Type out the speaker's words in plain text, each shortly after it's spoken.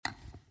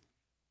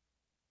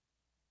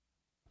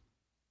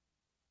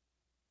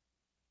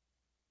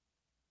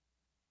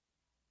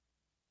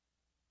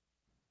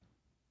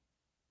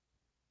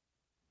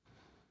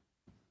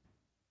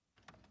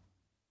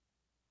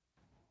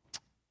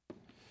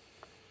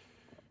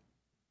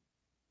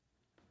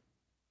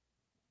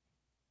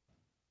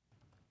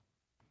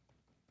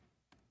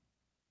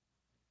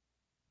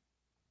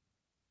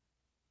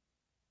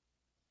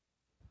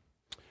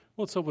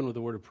Let's open with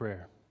a word of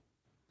prayer.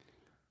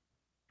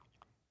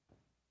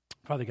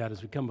 Father God,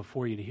 as we come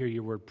before you to hear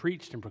your word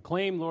preached and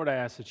proclaimed, Lord, I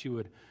ask that you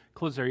would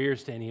close our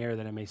ears to any air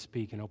that I may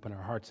speak and open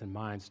our hearts and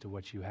minds to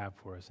what you have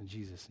for us. In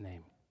Jesus'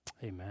 name,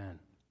 amen.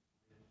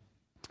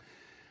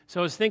 So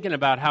I was thinking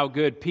about how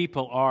good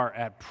people are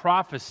at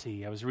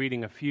prophecy. I was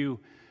reading a few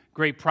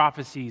great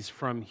prophecies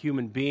from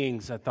human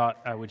beings. I thought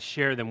I would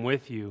share them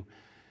with you.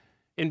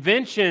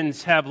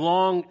 Inventions have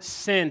long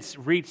since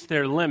reached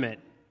their limit,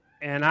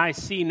 and I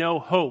see no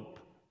hope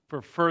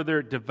for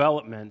further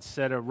development,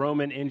 said a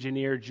Roman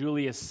engineer,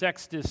 Julius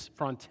Sextus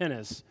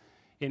Frontinus,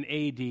 in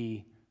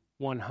AD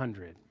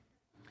 100.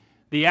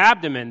 The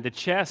abdomen, the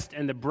chest,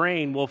 and the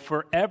brain will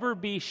forever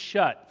be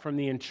shut from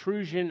the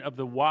intrusion of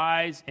the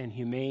wise and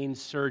humane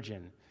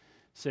surgeon,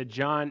 said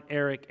John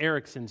Erik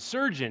Erikson,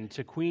 surgeon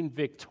to Queen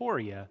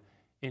Victoria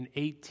in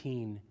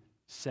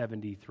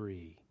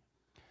 1873.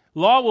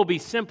 Law will be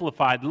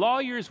simplified.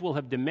 Lawyers will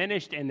have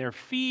diminished, and their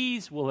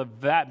fees will have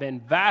been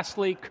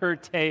vastly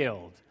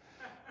curtailed,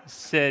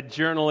 said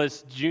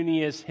journalist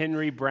Junius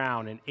Henry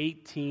Brown in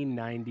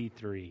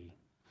 1893.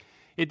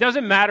 It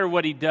doesn't matter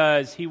what he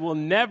does, he will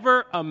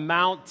never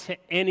amount to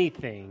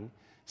anything,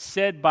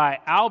 said by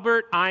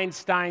Albert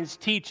Einstein's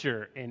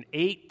teacher in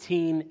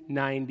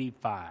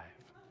 1895.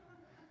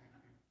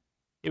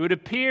 It would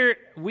appear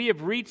we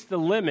have reached the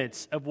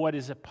limits of what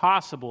is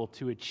possible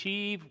to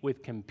achieve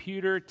with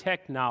computer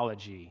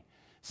technology,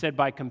 said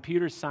by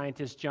computer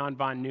scientist John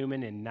von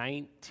Neumann in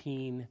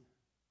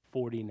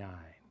 1949.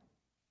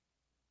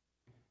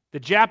 The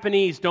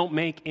Japanese don't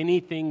make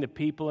anything the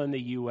people in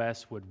the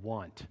U.S. would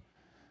want,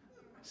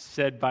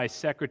 said by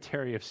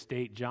Secretary of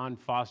State John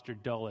Foster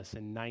Dulles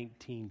in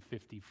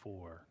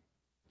 1954.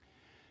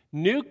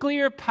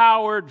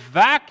 Nuclear-powered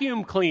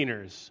vacuum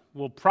cleaners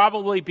will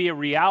probably be a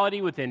reality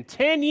within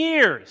 10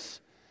 years,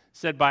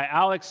 said by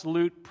Alex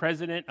Lute,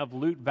 president of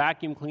Lute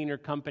Vacuum Cleaner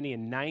Company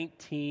in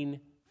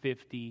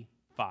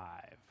 1955.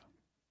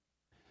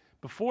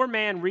 Before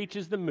man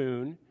reaches the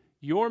moon,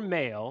 your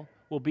mail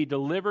will be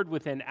delivered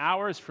within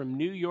hours from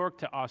New York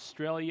to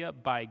Australia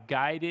by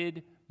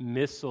guided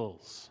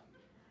missiles.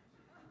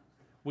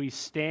 We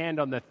stand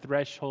on the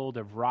threshold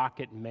of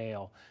rocket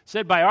mail,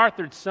 said by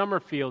Arthur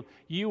Summerfield,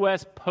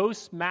 U.S.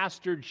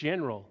 Postmaster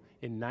General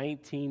in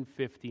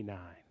 1959.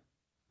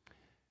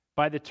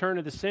 By the turn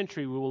of the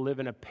century, we will live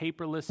in a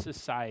paperless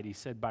society,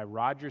 said by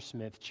Roger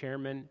Smith,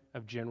 chairman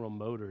of General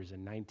Motors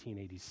in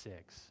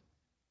 1986.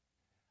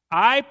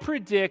 I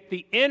predict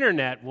the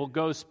internet will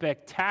go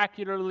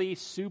spectacularly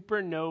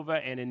supernova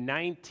and in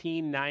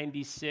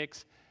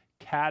 1996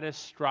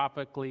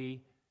 catastrophically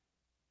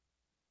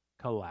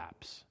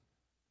collapse,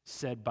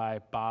 said by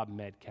Bob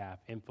Metcalf,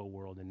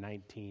 InfoWorld in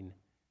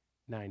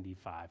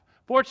 1995.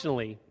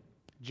 Fortunately,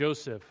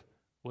 Joseph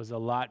was a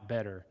lot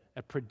better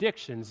at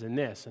predictions than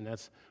this, and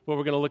that's what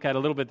we're going to look at a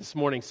little bit this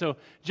morning. So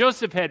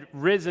Joseph had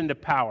risen to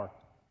power.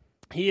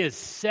 He is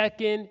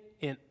second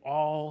in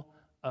all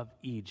of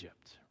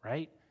Egypt,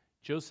 right?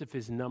 Joseph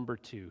is number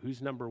 2.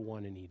 Who's number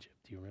 1 in Egypt?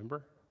 Do you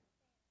remember?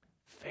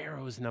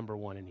 Pharaoh is number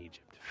 1 in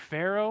Egypt.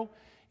 Pharaoh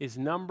is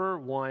number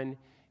 1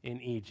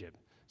 in Egypt.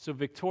 So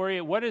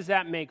Victoria, what does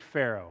that make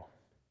Pharaoh?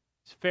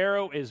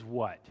 Pharaoh is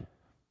what?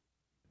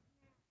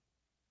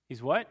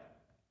 He's what?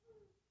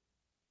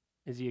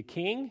 Is he a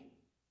king?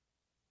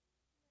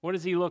 What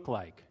does he look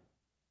like?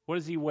 What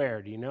does he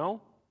wear? Do you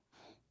know?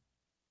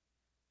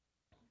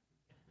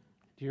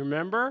 Do you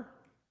remember?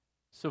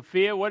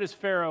 Sophia, what does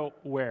Pharaoh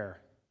wear?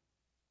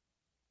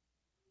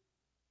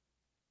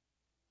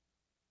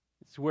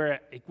 He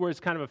wears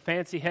kind of a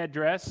fancy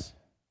headdress,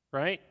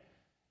 right?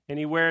 And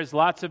he wears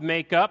lots of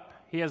makeup.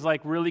 He has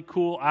like really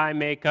cool eye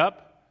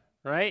makeup,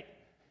 right?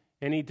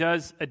 And he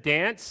does a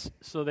dance,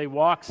 so they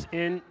walks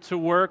into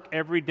work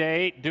every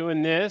day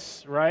doing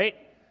this, right?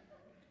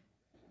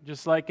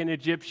 Just like an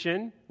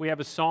Egyptian. We have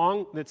a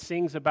song that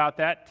sings about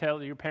that,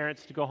 tell your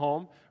parents to go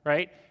home,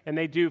 right? And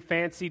they do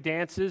fancy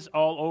dances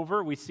all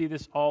over. We see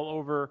this all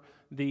over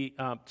the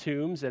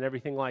tombs and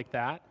everything like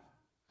that.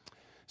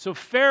 So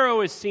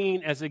Pharaoh is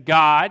seen as a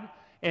god,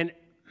 and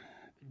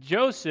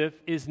Joseph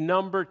is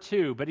number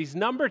 2, but he's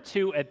number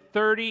 2 at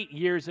 30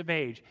 years of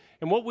age.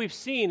 And what we've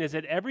seen is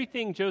that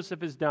everything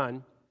Joseph has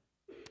done,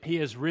 he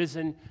has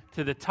risen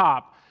to the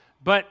top.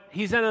 But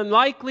he's an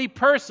unlikely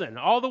person.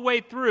 All the way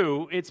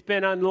through, it's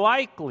been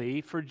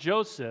unlikely for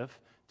Joseph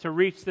to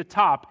reach the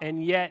top,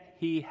 and yet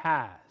he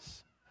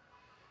has.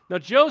 Now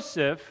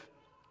Joseph,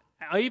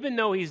 even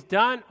though he's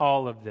done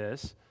all of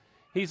this,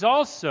 he's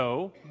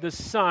also the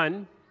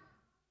son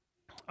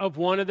of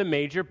one of the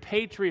major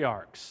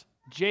patriarchs,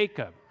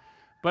 Jacob.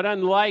 But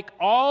unlike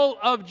all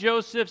of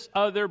Joseph's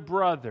other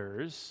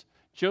brothers,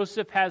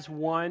 Joseph has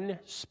one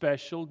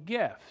special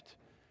gift.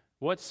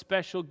 What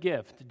special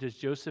gift does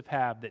Joseph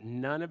have that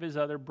none of his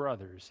other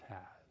brothers have?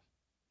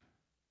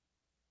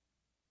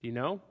 Do you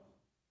know?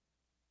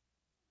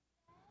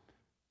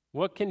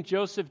 What can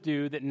Joseph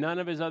do that none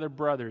of his other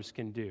brothers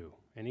can do?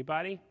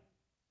 Anybody?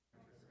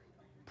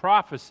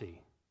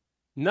 Prophecy.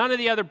 None of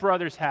the other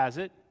brothers has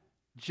it.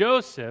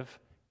 Joseph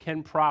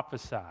can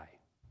prophesy,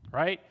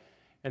 right?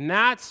 And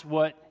that's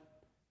what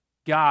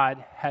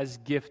God has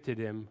gifted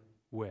him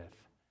with.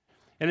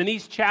 And in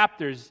these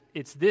chapters,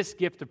 it's this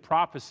gift of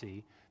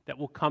prophecy that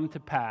will come to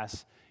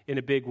pass in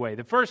a big way.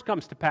 The first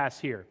comes to pass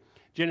here.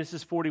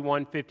 Genesis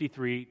 41,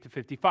 53 to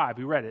 55.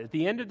 We read it. At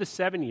the end of the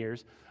 7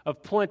 years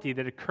of plenty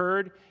that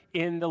occurred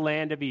in the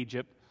land of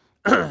Egypt,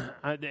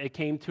 it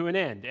came to an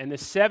end. And the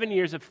 7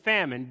 years of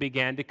famine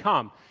began to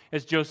come.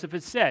 As Joseph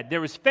had said,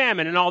 there was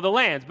famine in all the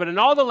lands, but in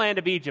all the land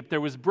of Egypt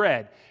there was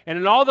bread. And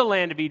in all the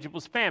land of Egypt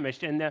was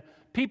famished. And the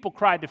people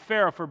cried to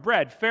Pharaoh for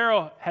bread.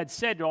 Pharaoh had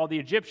said to all the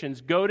Egyptians,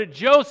 go to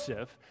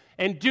Joseph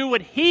and do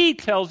what he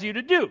tells you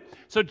to do.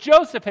 So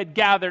Joseph had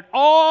gathered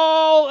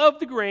all of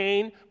the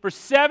grain for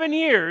 7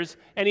 years,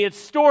 and he had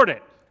stored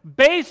it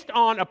based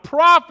on a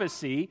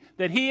prophecy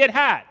that he had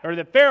had, or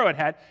that Pharaoh had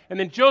had, and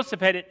then Joseph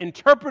had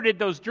interpreted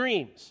those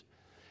dreams.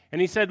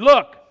 And he said,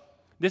 look,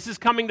 this is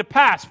coming to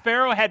pass.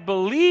 Pharaoh had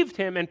believed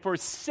him, and for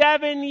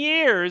 7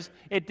 years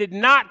it did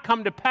not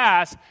come to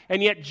pass,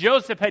 and yet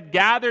Joseph had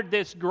gathered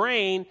this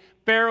grain.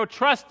 Pharaoh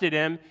trusted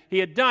him. He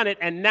had done it,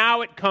 and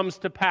now it comes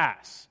to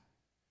pass.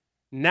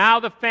 Now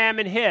the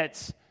famine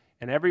hits,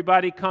 and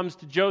everybody comes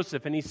to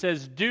Joseph, and he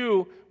says,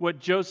 do what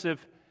Joseph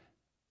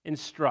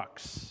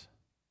instructs.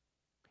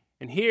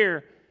 And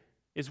here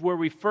is where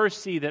we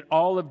first see that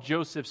all of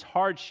Joseph's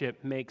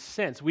hardship makes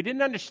sense. We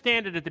didn't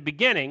understand it at the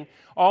beginning,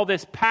 all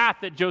this path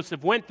that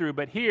Joseph went through,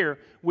 but here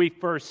we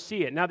first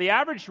see it. Now, the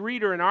average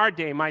reader in our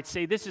day might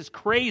say, this is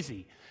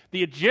crazy.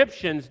 The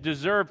Egyptians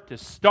deserve to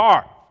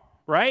starve,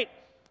 right?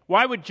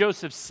 Why would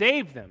Joseph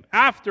save them?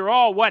 After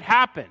all, what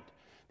happened?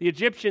 The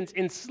Egyptians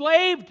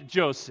enslaved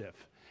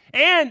Joseph,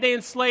 and they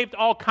enslaved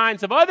all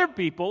kinds of other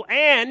people,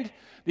 and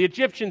the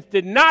Egyptians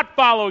did not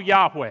follow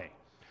Yahweh.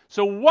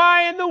 So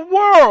why in the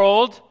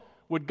world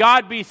would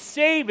God be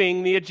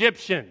saving the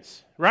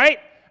Egyptians, right?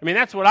 I mean,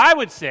 that's what I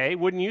would say.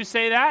 Wouldn't you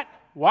say that?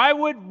 Why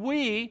would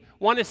we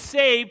want to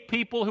save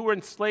people who are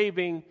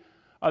enslaving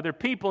other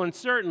people, and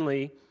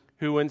certainly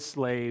who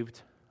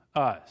enslaved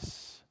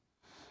us?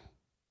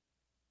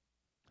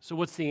 So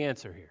what's the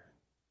answer here?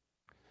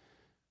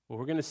 Well,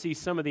 we're going to see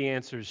some of the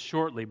answers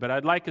shortly, but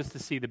I'd like us to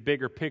see the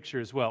bigger picture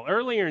as well.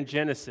 Earlier in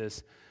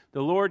Genesis,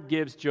 the Lord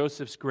gives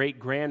Joseph's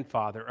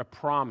great-grandfather a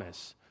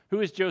promise.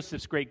 Who is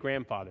Joseph's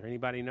great-grandfather?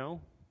 Anybody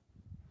know?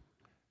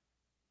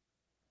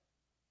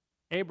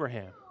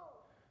 Abraham.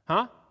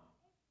 Huh?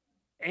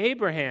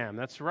 Abraham,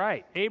 that's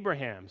right,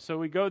 Abraham. So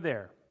we go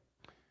there.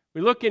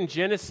 We look in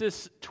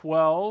Genesis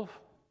 12,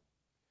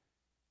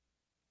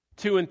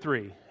 2 and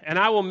 3. And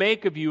I will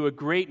make of you a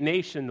great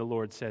nation, the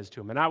Lord says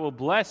to him, and I will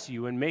bless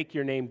you and make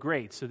your name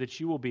great, so that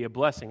you will be a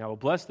blessing. I will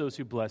bless those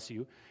who bless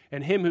you,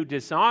 and him who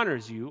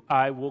dishonors you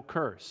I will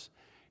curse.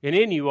 And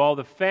in you all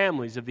the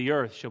families of the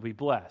earth shall be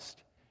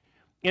blessed.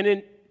 And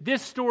in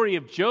this story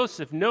of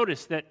Joseph,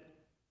 notice that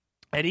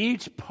at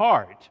each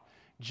part,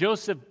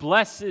 God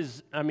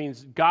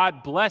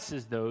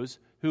blesses those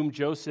whom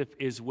Joseph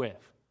is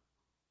with.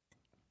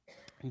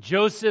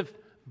 Joseph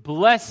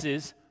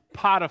blesses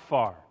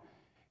Potiphar.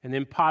 And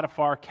then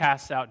Potiphar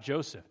casts out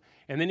Joseph.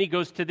 And then he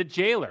goes to the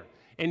jailer.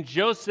 And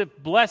Joseph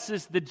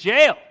blesses the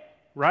jail,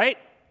 right?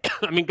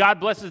 God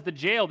blesses the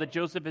jail that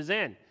Joseph is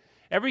in.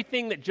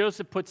 Everything that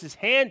Joseph puts his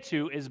hand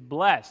to is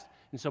blessed.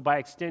 And so by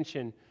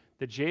extension,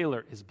 the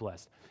jailer is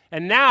blessed.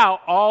 And now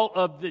all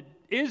of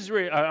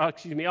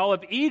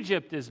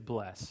Egypt is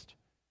blessed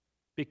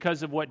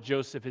because of what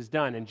Joseph has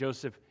done. And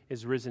Joseph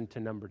is risen to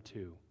number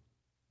 2.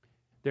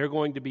 They're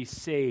going to be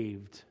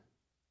saved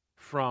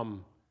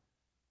from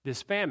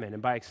this famine,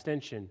 and by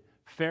extension,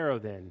 Pharaoh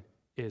then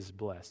is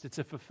blessed. It's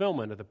a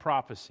fulfillment of the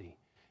prophecy.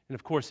 And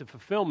of course, the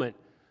fulfillment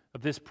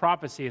of this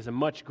prophecy has a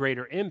much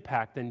greater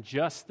impact than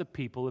just the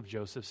people of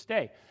Joseph's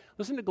day.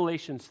 Listen to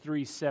Galatians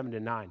 3, 7 to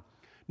 9.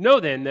 Know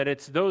then that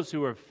it's those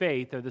who are of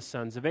faith are the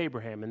sons of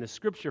Abraham. And the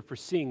scripture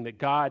foreseeing that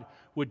God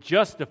would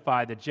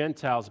justify the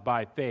Gentiles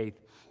by faith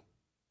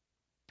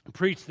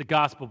preached the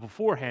gospel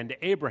beforehand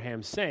to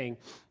Abraham, saying,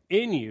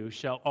 in you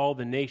shall all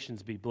the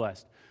nations be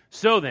blessed.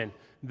 So then,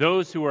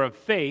 those who are of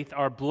faith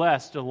are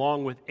blessed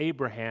along with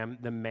Abraham,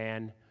 the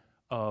man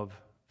of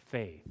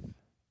faith.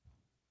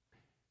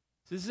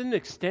 This is an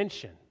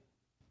extension.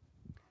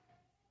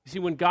 You see,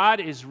 when God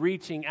is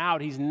reaching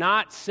out, he's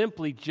not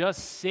simply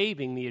just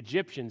saving the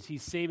Egyptians,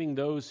 he's saving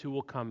those who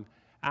will come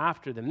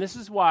after them. This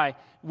is why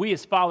we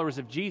as followers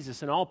of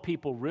Jesus and all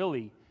people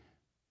really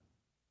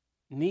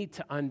need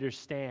to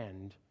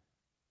understand.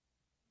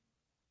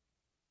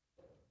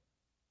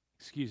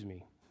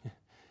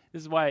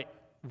 This is why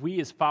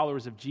we as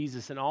followers of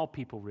Jesus, and all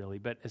people really,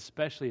 but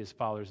especially as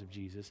followers of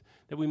Jesus,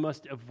 that we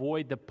must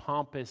avoid the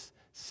pompous,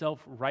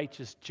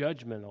 self-righteous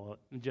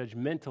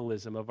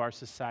judgmentalism of our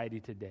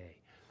society today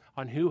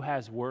on who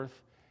has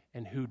worth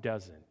and who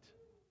doesn't.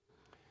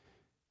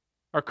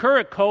 Our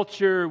current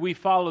culture, we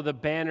follow the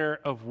banner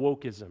of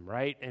wokeism,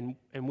 right? And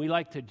we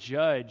like to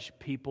judge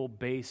people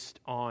based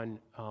on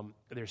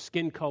their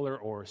skin color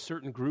or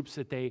certain groups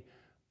that they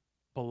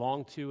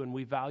belong to, and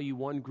we value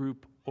one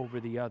group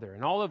over the other.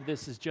 And all of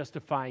this is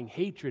justifying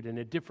hatred in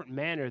a different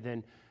manner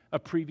than a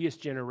previous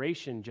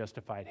generation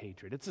justified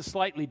hatred. It's a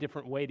slightly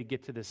different way to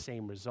get to the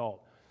same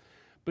result.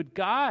 But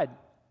God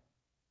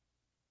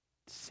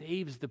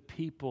saves the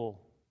people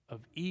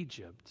of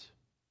Egypt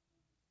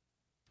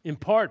in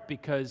part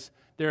because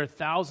there are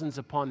thousands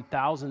upon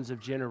thousands of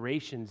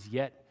generations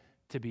yet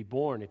to be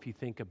born, if you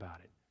think about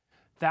it.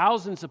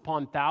 Thousands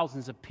upon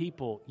thousands of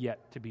people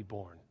yet to be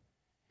born.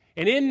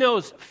 And in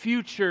those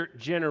future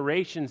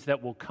generations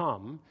that will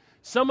come,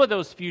 some of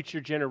those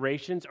future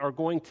generations are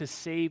going to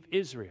save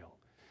Israel.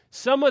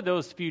 Some of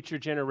those future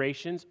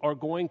generations are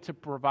going to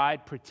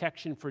provide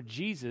protection for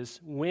Jesus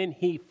when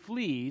he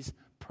flees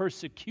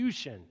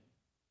persecution.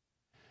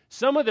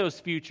 Some of those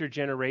future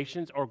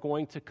generations are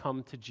going to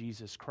come to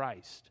Jesus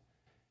Christ.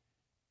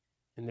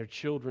 And their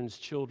children's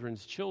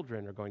children's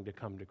children are going to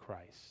come to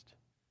Christ.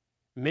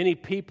 Many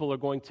people are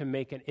going to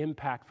make an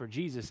impact for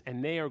Jesus,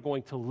 and they are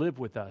going to live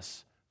with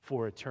us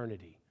for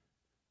eternity.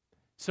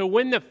 So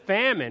when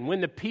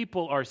the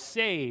people are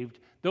saved,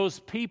 those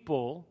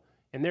people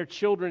and their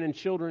children and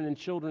children and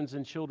children's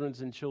and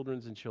children's and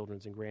children's and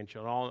children's and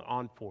grandchildren,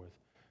 on forth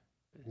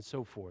and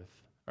so forth,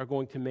 are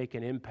going to make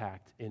an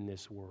impact in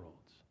this world.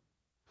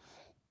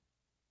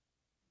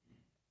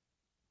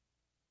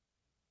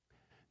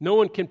 No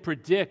one can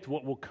predict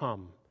what will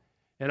come,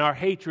 and our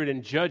hatred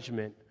and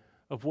judgment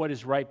of what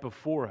is right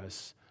before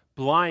us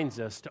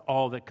blinds us to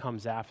all that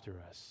comes after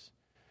us.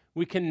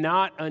 We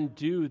cannot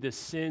undo the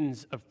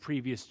sins of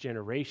previous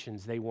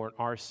generations. They weren't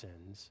our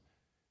sins.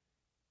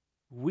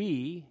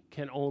 We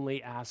can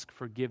only ask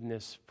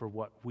forgiveness for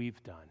what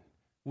we've done.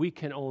 We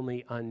can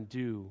only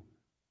undo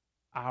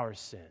our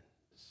sins.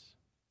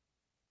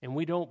 And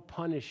we don't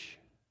punish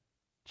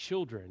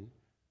children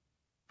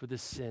for the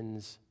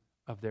sins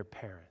of their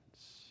parents.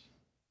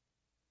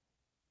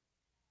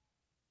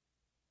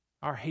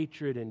 Our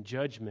hatred and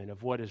judgment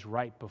of what is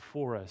right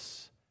before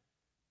us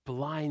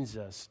blinds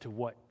us to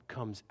what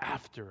comes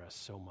after us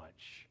so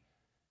much.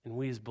 And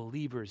we as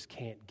believers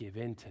can't give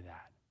in to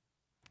that.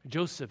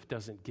 Joseph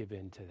doesn't give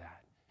in to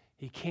that.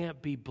 He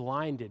can't be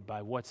blinded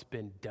by what's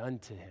been done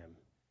to him.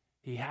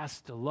 He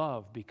has to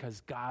love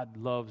because God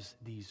loves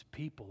these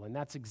people. And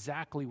that's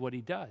exactly what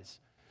he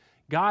does.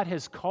 God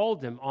has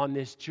called him on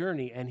this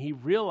journey, and he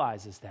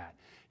realizes that.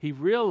 He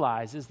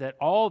realizes that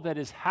all that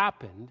has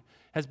happened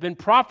has been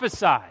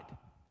prophesied.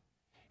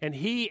 And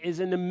he is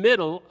in the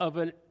middle of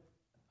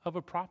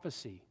a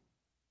prophecy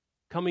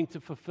coming to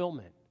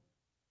fulfillment.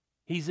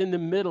 He's in the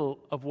middle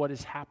of what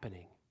is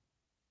happening.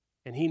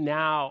 And he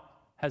now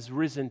has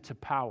risen to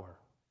power.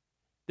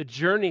 The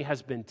journey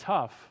has been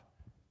tough,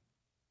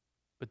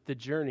 but the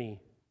journey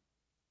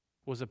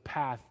was a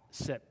path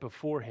set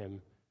before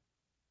him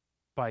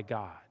by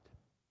God.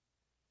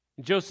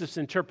 Joseph's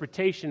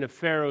interpretation of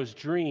Pharaoh's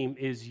dream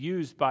is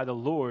used by the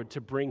Lord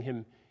to bring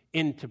him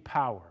into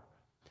power.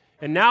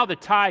 And now the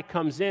tie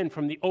comes in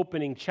from the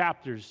opening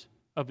chapters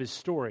of his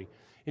story.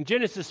 In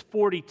Genesis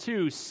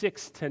 42,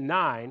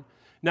 6-9,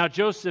 now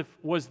Joseph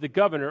was the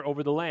governor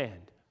over the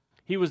land.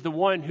 He was the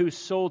one who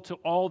sold to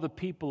all the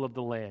people of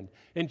the land.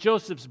 And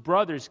Joseph's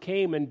brothers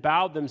came and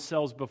bowed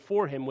themselves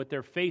before him with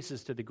their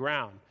faces to the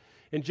ground.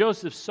 And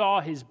Joseph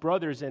saw his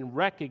brothers and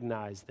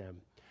recognized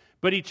them.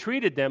 But he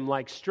treated them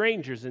like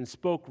strangers and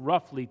spoke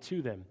roughly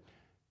to them.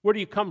 "Where do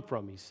you come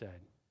from?" he said.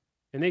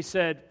 And they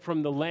said,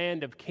 "From the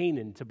land of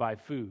Canaan to buy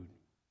food."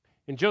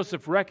 And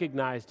Joseph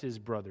recognized his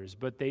brothers,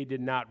 but they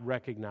did not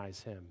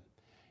recognize him.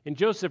 And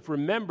Joseph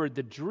remembered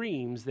the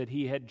dreams that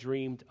he had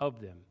dreamed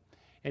of them.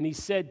 And he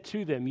said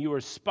to them, "You are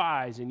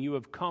spies, and you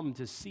have come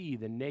to see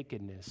the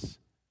nakedness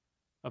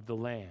of the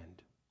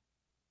land."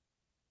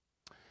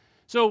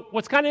 So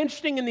what's kind of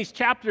interesting in these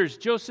chapters,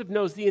 Joseph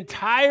knows the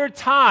entire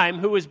time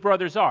who his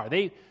brothers are.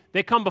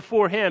 They come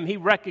before him. He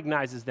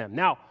recognizes them.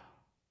 Now,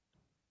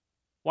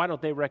 why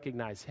don't they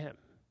recognize him?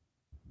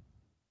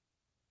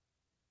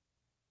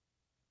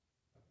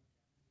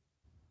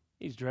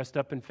 He's dressed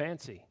up in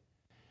fancy.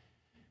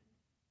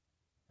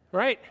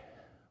 Right?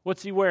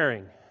 What's he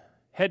wearing?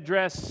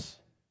 Headdress,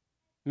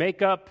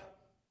 makeup,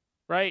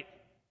 right?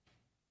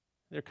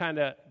 They're kind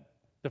of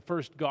the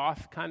first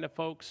goth kind of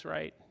folks,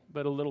 right?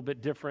 But a little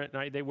bit different.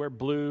 Right? They wear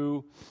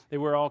blue. They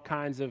wear all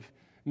kinds of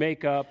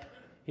makeup.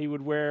 He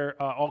would wear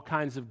all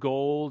kinds of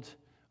gold,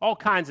 all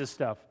kinds of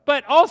stuff.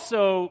 But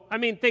also, I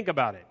mean, think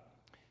about it.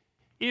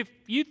 If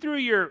you threw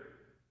your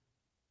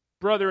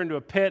brother into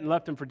a pit and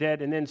left him for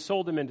dead and then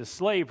sold him into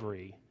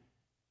slavery,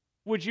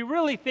 would you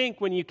really think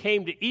when you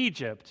came to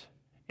Egypt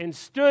and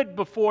stood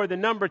before the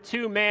number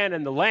 2 man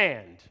in the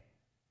land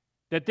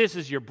that this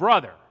is your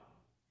brother?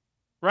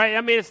 Right?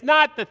 I mean, it's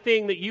not the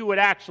thing that you would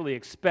actually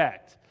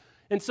expect.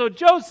 And so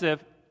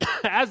Joseph,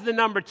 as the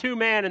number 2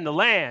 man in the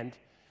land,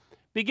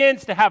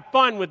 begins to have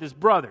fun with his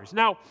brothers.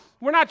 Now,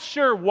 we're not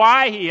sure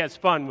why he has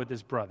fun with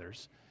his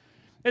brothers.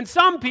 And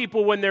some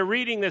people, when they're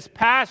reading this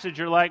passage,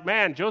 are like,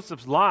 man,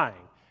 Joseph's lying.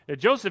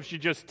 Joseph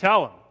should just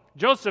tell him.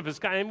 Joseph is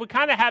and we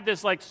kind of have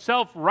this like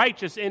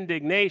self-righteous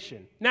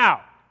indignation.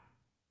 Now,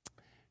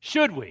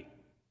 should we?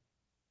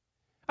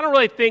 I don't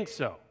really think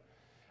so.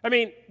 I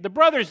mean, the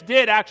brothers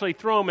did actually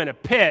throw him in a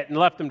pit and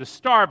left him to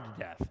starve to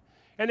death.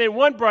 And then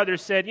one brother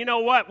said, you know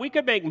what, we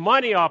could make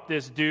money off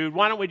this dude.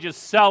 Why don't we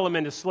just sell him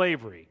into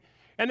slavery?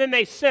 And then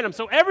they sent him.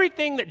 So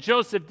everything that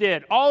Joseph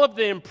did, all of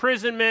the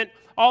imprisonment,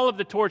 all of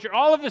the torture,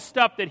 all of the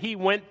stuff that he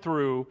went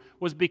through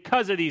was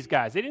because of these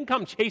guys. They didn't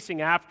come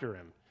chasing after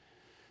him.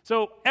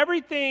 So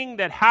everything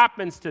that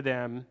happens to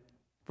them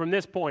from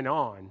this point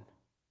on,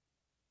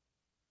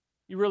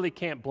 you really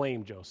can't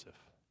blame Joseph.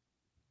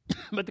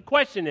 But the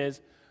question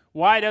is,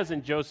 why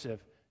doesn't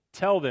Joseph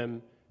tell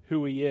them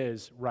who he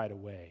is right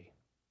away?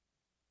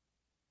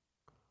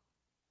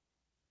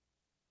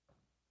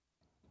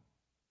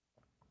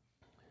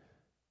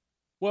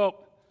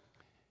 Well,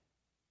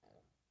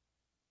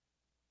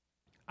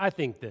 I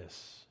think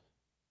this.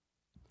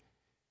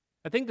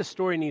 I think the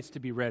story needs to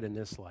be read in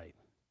this light.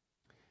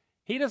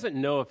 He doesn't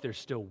know if they're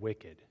still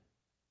wicked.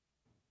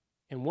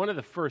 And one of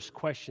the first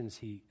questions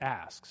he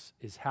asks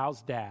is,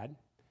 how's Dad?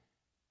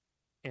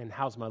 And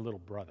how's my little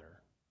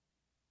brother?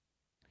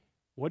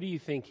 What do you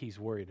think he's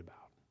worried about?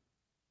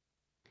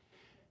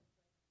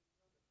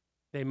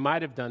 They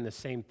might have done the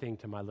same thing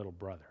to my little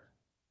brother.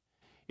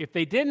 If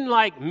they didn't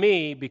like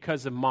me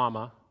because of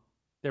Mama,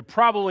 they're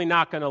probably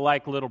not going to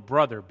like little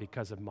brother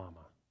because of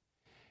Mama.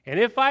 And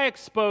if I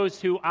expose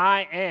who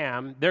I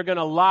am, they're going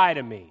to lie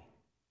to me.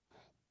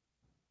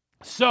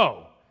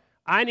 So,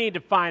 I need to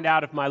find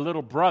out if my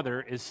little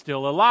brother is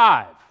still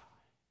alive.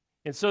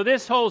 And so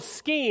this whole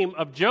scheme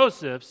of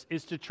Joseph's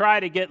is to try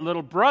to get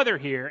little brother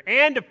here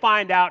and to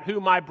find out who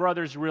my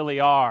brothers really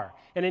are.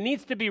 And it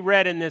needs to be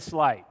read in this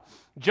light.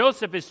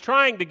 Joseph is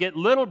trying to get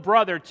little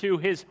brother to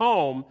his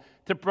home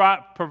to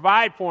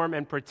provide for him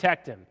and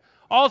protect him.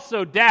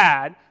 Also,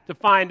 Dad, to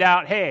find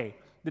out, hey,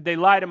 did they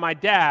lie to my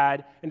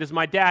dad? And does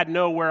my dad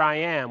know where I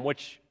am?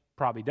 Which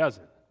probably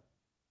doesn't.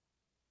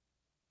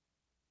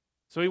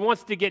 So he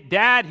wants to get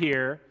Dad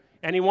here,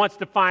 and he wants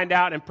to find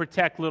out and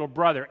protect little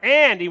brother.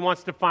 And he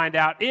wants to find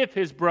out if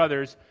his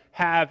brothers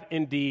have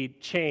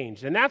indeed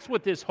changed. And that's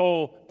what this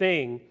whole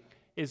thing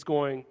is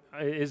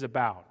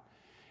about.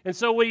 And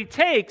so what he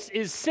takes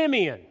is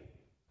Simeon.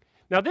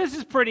 Now, this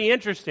is pretty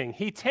interesting.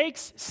 He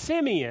takes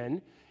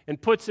Simeon and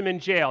puts him in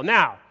jail.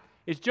 Now,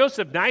 is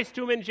Joseph nice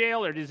to him in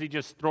jail, or does he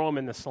just throw him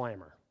in the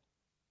slammer?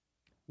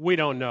 We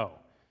don't know.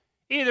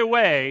 Either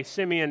way,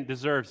 Simeon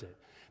deserves it.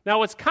 Now,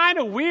 what's kind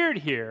of weird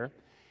here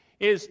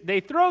is they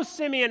throw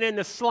Simeon in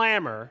the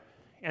slammer,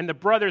 and the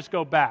brothers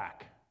go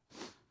back.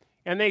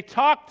 And they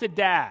talk to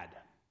Dad.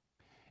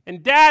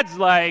 And Dad's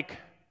like,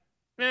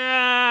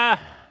 yeah,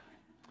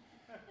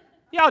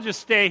 I'll just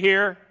stay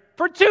here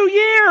for 2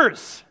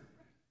 years.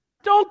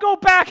 Don't go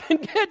back and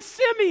get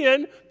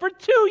Simeon for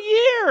 2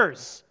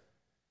 years.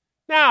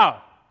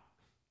 Now,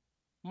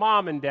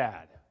 Mom and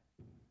Dad,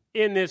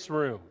 in this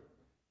room,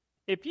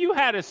 if you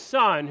had a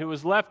son who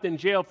was left in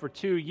jail for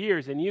 2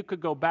 years and you could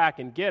go back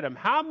and get him,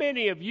 how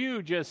many of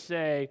you just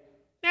say,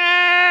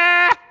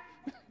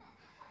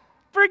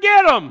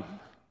 forget him?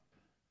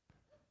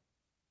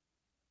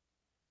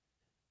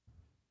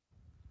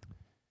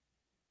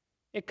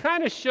 It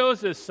kind of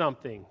shows us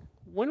something.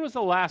 When was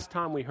the last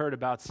time we heard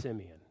about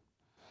Simeon?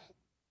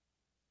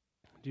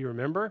 Do you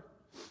remember?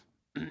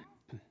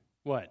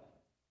 What?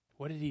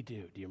 What did he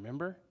do? Do you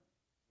remember?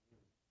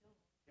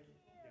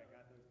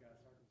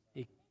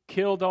 He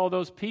killed all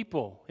those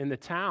people in the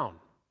town.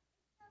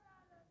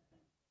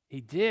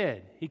 He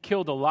did. He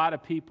killed a lot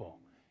of people.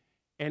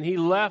 And he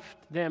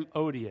left them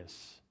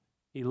odious.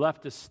 He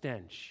left a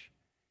stench.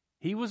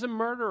 He was a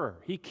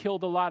murderer. He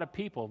killed a lot of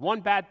people.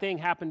 One bad thing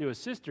happened to his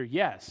sister,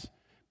 yes,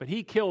 but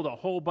he killed a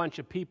whole bunch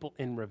of people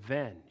in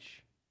revenge.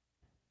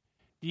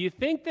 Do you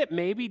think that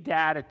maybe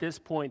Dad at this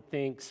point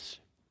thinks,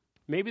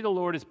 maybe the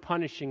Lord is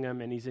punishing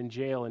him and he's in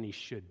jail and he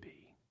should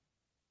be?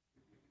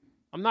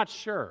 I'm not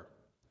sure.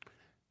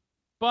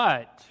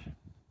 But,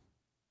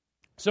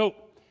 so,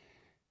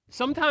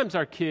 sometimes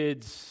our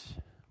kids,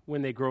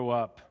 when they grow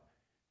up,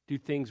 do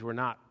things we're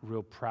not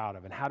real proud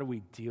of. And how do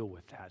we deal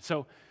with that?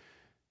 So,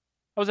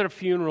 I was at a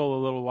funeral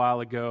a little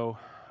while ago.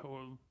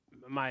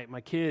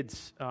 My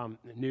kids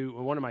knew,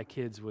 one of my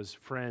kids was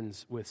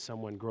friends with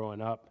someone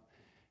growing up.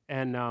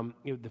 And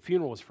the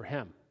funeral was for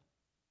him.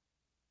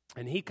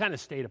 And he kind of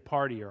stayed a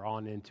partier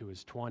on into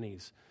his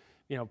 20s,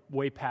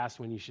 way past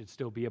when you should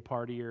still be a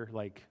partier.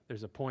 Like,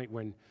 there's a point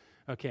when,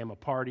 okay, I'm a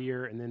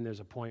partier, and then there's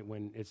a point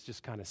when it's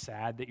just kind of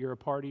sad that you're a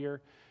partier.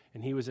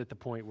 And he was at the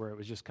point where it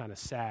was just kind of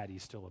sad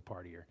he's still a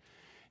partier.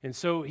 And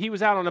so he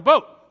was out on a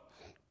boat.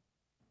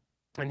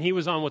 And he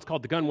was on what's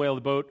called the gunwale of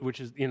the boat,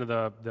 which is,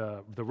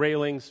 the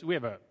railings. We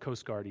have a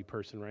Coast Guard-y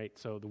person, right?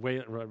 So the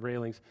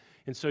railings.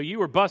 And so you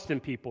were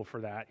busting people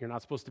for that. You're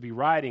not supposed to be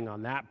riding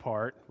on that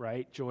part,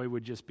 right? Joy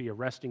would just be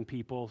arresting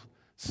people,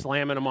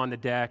 slamming them on the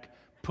deck,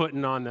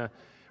 putting on the,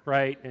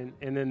 right?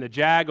 And then the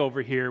Jag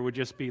over here would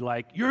just be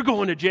like, you're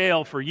going to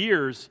jail for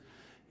years,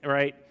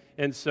 right?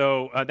 And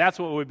so that's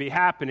what would be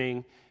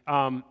happening.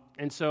 And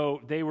so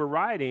they were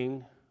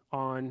riding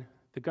on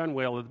the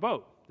gunwale of the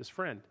boat, this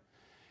friend.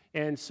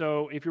 And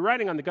so if you're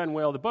riding on the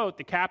gunwale of the boat,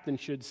 the captain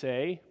should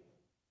say,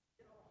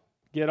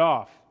 get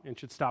off, and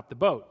should stop the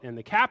boat. And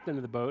the captain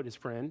of the boat, his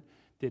friend,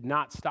 did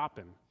not stop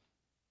him.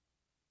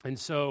 And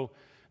so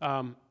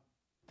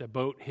the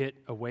boat hit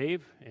a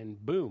wave,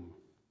 and boom,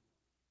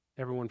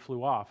 everyone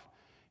flew off,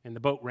 and the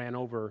boat ran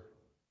over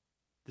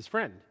this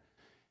friend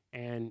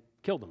and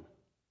killed him.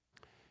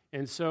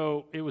 And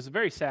so it was a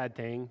very sad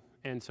thing,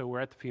 and so we're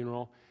at the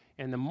funeral,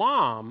 and the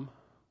mom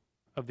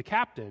of the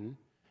captain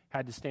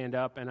had to stand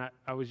up, and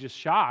I was just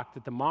shocked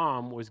that the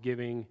mom was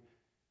giving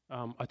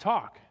a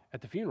talk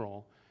at the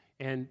funeral,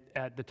 and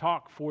at the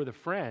talk for the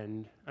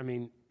friend, I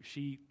mean,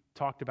 she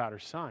talked about her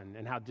son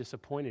and how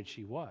disappointed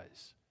she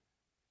was.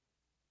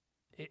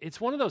 It's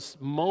one of those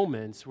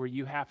moments where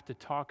you have to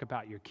talk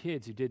about your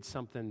kids who did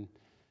something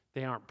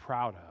they aren't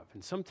proud of.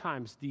 And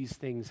sometimes these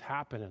things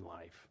happen in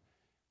life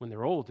when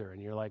they're older,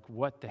 and you're like,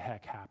 what the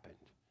heck happened?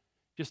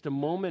 Just a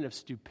moment of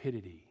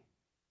stupidity,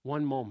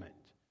 one moment,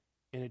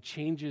 and it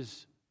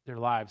changes their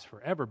lives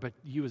forever. But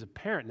you as a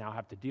parent now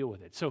have to deal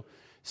with it. So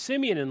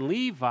Simeon and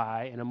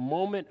Levi, in a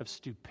moment of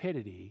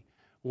stupidity,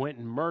 went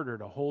and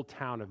murdered a whole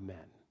town of men.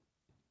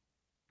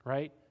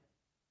 Right?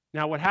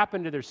 Now, what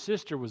happened to their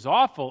sister was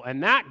awful,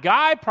 and that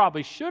guy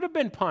probably should have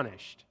been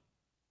punished.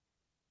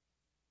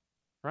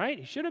 Right?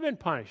 He should have been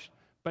punished,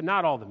 but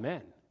not all the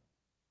men.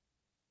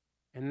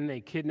 And then they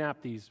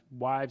kidnapped these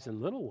wives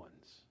and little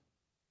ones.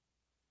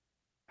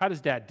 How does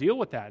dad deal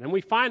with that? And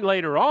we find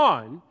later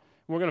on,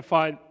 we're going to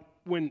find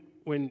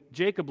when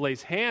Jacob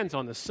lays hands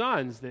on the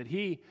sons, that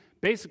he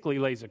basically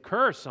lays a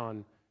curse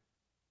on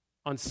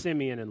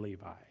Simeon and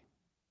Levi.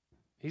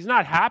 He's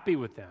not happy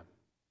with them.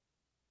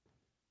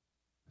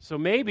 So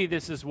maybe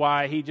this is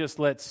why he just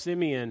let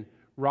Simeon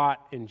rot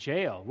in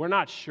jail. We're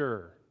not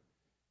sure.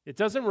 It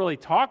doesn't really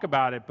talk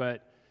about it,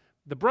 but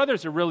the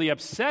brothers are really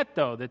upset,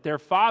 though, that their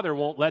father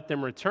won't let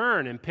them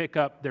return and pick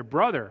up their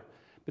brother.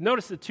 But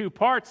notice the two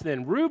parts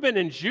then. Reuben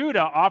and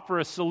Judah offer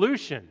a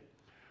solution.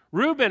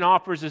 Reuben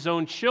offers his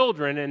own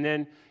children,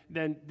 and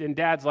then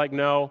dad's like,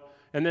 no.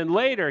 And then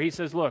later he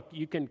says, look,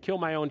 you can kill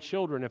my own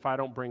children if I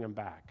don't bring them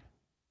back.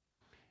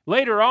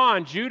 Later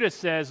on, Judah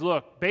says,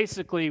 look,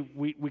 basically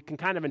we can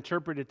kind of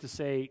interpret it to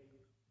say,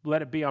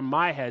 let it be on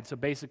my head, so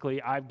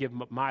basically I've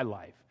given up my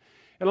life.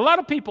 And a lot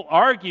of people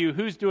argue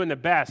who's doing the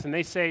best, and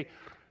they say,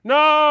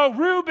 no,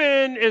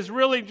 Reuben is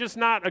really just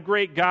not a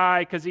great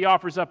guy because he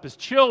offers up his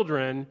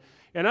children.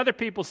 And other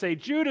people say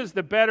Judah's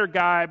the better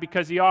guy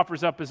because he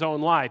offers up his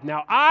own life.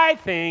 Now, I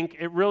think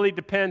it really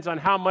depends on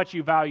how much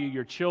you value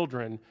your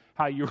children,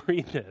 how you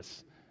read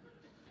this.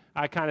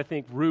 I kind of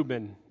think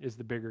Reuben is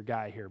the bigger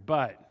guy here.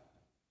 But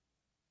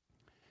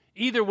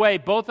either way,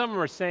 both of them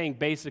are saying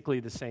basically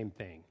the same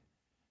thing.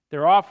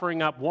 They're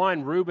offering up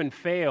one. Reuben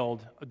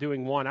failed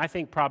doing one. I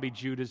think probably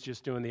Judah's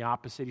just doing the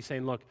opposite. He's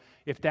saying, look,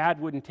 if dad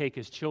wouldn't take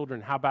his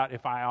children, how about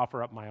if I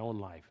offer up my own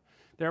life?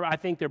 I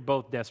think they're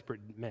both desperate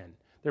men.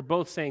 They're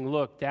both saying,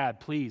 look, Dad,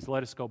 please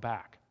let us go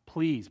back.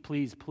 Please,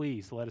 please,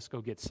 please let us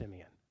go get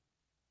Simeon.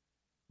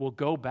 We'll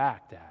go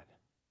back, Dad.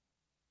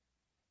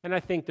 And I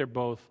think they're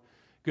both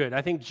good.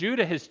 I think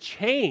Judah has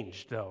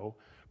changed, though,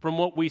 from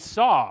what we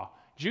saw.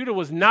 Judah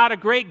was not a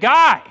great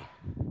guy.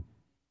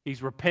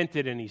 He's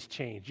repented and he's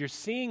changed. You're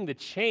seeing the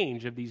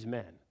change of these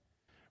men.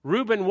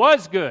 Reuben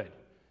was good.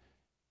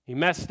 He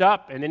messed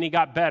up and then he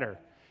got better.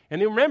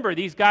 And remember,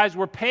 these guys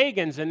were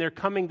pagans and they're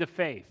coming to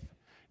faith.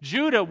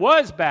 Judah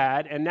was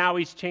bad, and now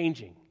he's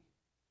changing,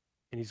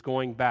 and he's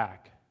going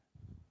back.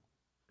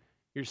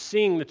 You're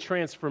seeing the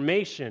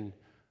transformation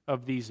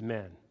of these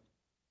men.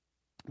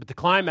 But the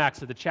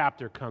climax of the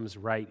chapter comes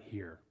right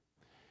here.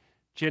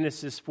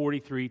 Genesis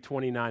 43,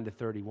 29 to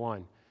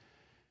 31.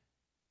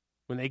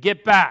 When they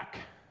get back,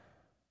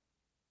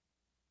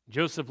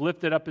 Joseph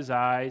lifted up his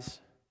eyes,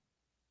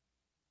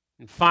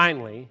 and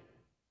finally,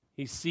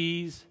 he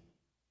sees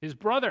his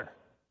brother.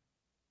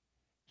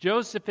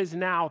 Joseph is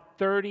now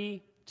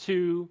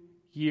 32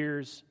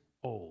 years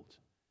old.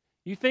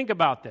 You think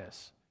about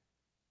this.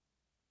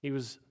 He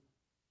was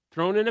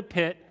thrown in a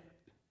pit.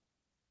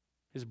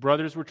 His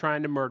brothers were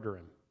trying to murder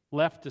him,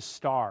 left to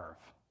starve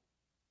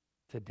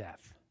to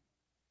death,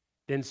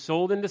 then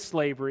sold into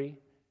slavery,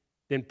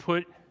 then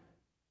put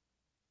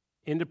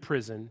into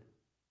prison,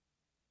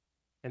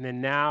 and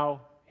then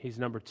now he's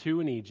number 2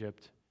 in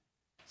Egypt,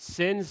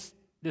 sends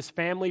this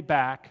family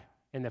back,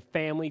 and the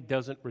family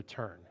doesn't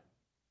return.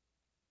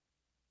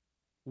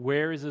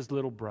 Where is his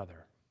little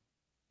brother?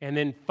 And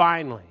then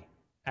finally,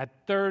 at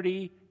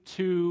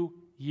 32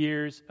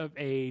 years of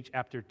age,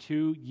 after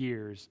 2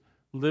 years,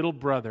 little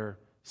brother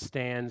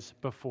stands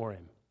before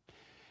him.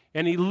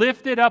 And he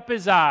lifted up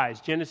his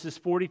eyes, Genesis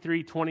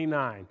 43,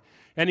 29,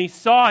 and he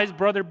saw his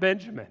brother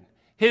Benjamin,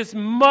 his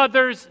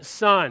mother's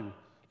son.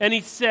 And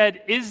he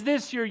said, is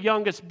this your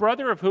youngest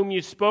brother of whom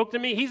you spoke to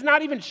me? He's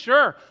not even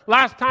sure.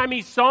 Last time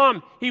he saw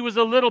him, he was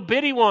a little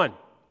bitty one.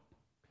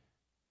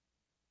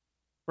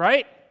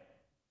 Right?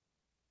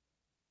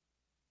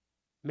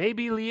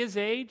 Maybe Leah's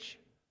age.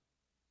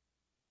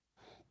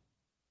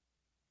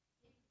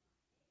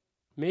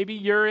 Maybe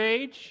your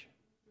age.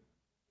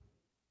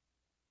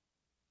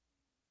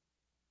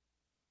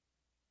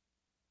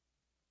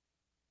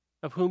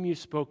 Of whom you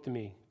spoke to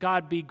me.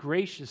 God be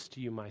gracious to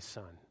you, my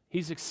son.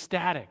 He's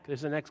ecstatic.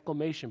 There's an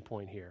exclamation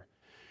point here.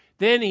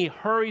 Then he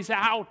hurries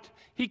out.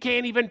 He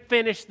can't even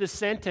finish the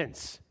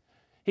sentence.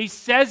 He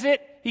says it.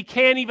 He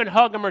can't even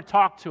hug him or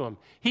talk to him.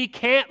 He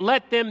can't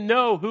let them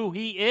know who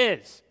he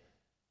is.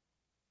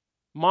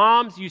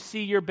 Moms, you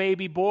see your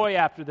baby boy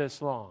after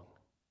this long.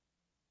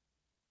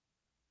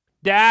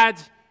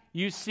 Dads,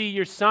 you see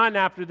your son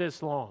after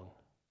this long.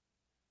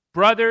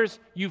 Brothers,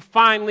 you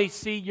finally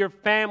see your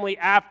family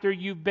after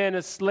you've been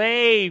a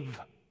slave.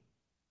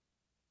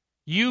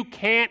 You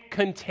can't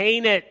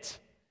contain it.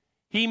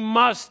 He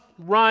must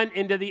run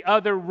into the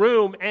other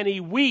room, and he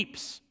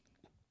weeps.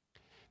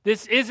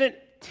 This isn't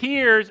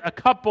tears, a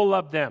couple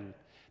of them.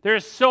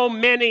 There's so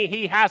many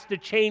he has to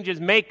change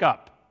his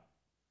makeup,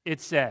 it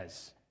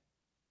says.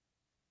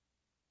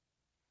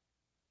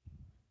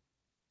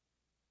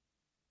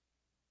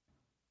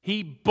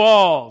 He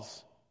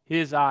bawls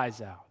his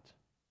eyes out.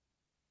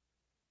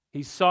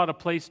 He sought a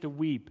place to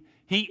weep.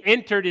 He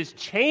entered his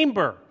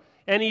chamber,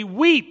 and he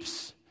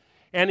weeps,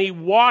 and he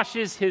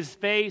washes his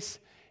face,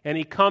 and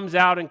he comes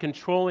out, and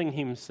controlling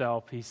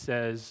himself, he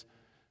says,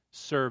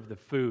 serve the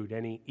food,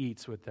 and he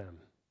eats with them.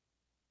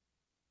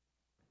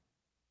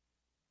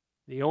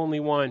 The only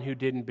one who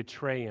didn't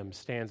betray him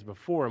stands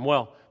before him.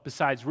 Well,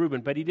 besides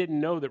Reuben, but he didn't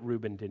know that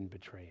Reuben didn't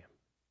betray him.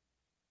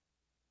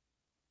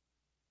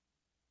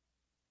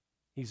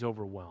 He's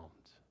overwhelmed.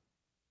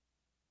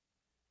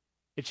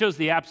 It shows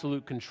the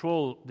absolute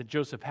control that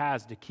Joseph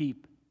has to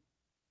keep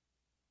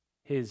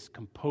his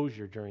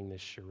composure during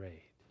this charade.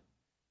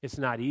 It's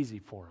not easy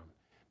for him,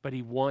 but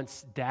he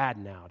wants Dad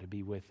now to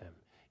be with him.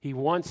 He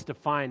wants to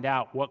find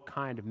out what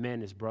kind of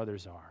men his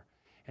brothers are,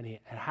 and he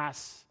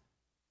has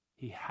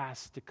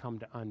to come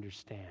to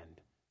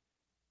understand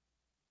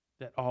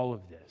that all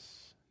of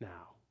this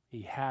now,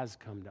 he has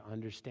come to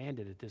understand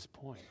it at this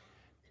point.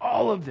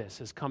 All of this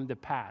has come to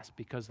pass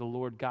because the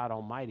Lord God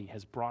Almighty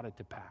has brought it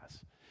to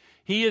pass.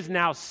 He is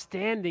now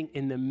standing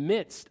in the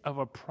midst of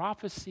a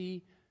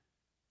prophecy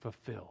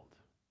fulfilled.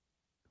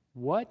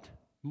 What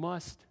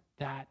must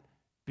that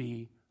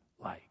be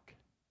like?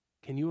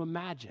 Can you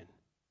imagine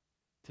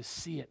to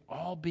see it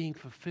all being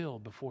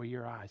fulfilled before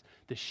your eyes?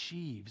 The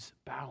sheaves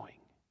bowing.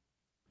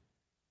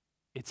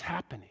 It's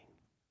happening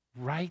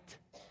right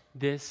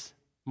this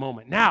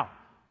moment. Now,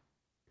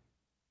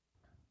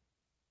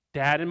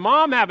 Dad and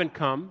Mom haven't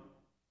come.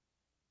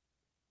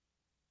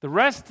 The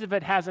rest of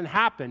it hasn't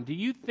happened. Do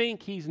you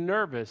think he's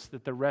nervous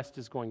that the rest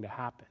is going to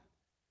happen?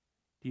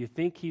 Do you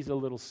think he's a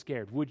little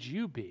scared? Would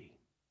you be?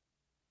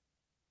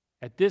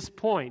 At this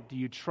point, do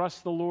you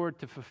trust the Lord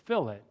to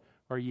fulfill it,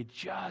 or are you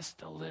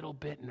just a little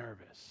bit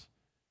nervous?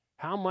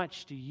 How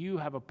much do you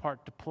have a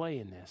part to play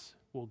in this?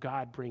 Will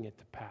God bring it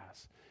to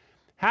pass?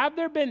 Have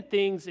there been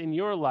things in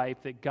your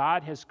life that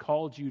God has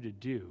called you to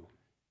do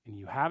and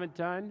you haven't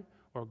done,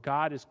 or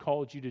God has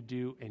called you to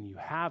do and you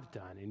have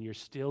done and you're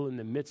still in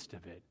the midst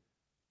of it?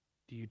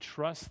 Do you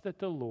trust that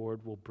the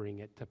Lord will bring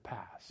it to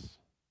pass?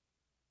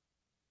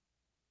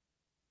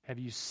 Have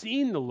you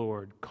seen the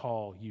Lord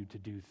call you to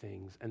do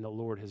things and the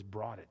Lord has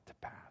brought it to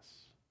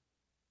pass?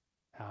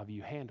 How have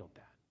you handled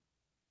that?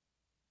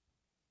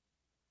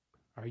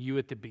 Are you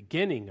at the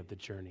beginning of the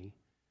journey,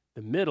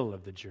 the middle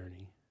of the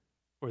journey,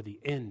 or the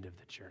end of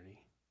the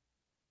journey?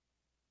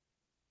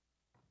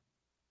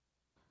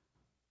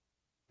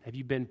 Have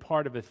you been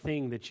part of a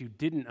thing that you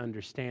didn't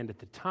understand at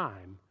the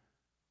time,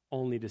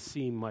 only to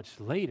see much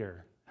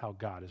later how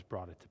God has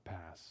brought it to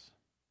pass?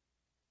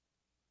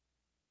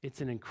 It's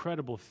an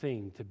incredible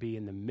thing to be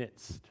in the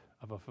midst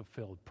of a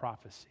fulfilled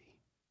prophecy.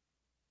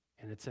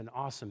 And it's an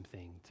awesome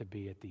thing to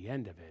be at the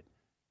end of it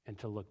and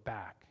to look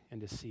back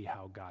and to see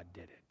how God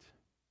did it.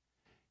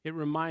 It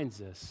reminds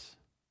us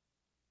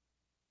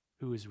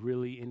who is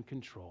really in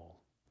control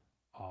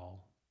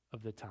all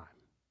of the time.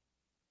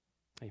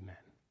 Amen.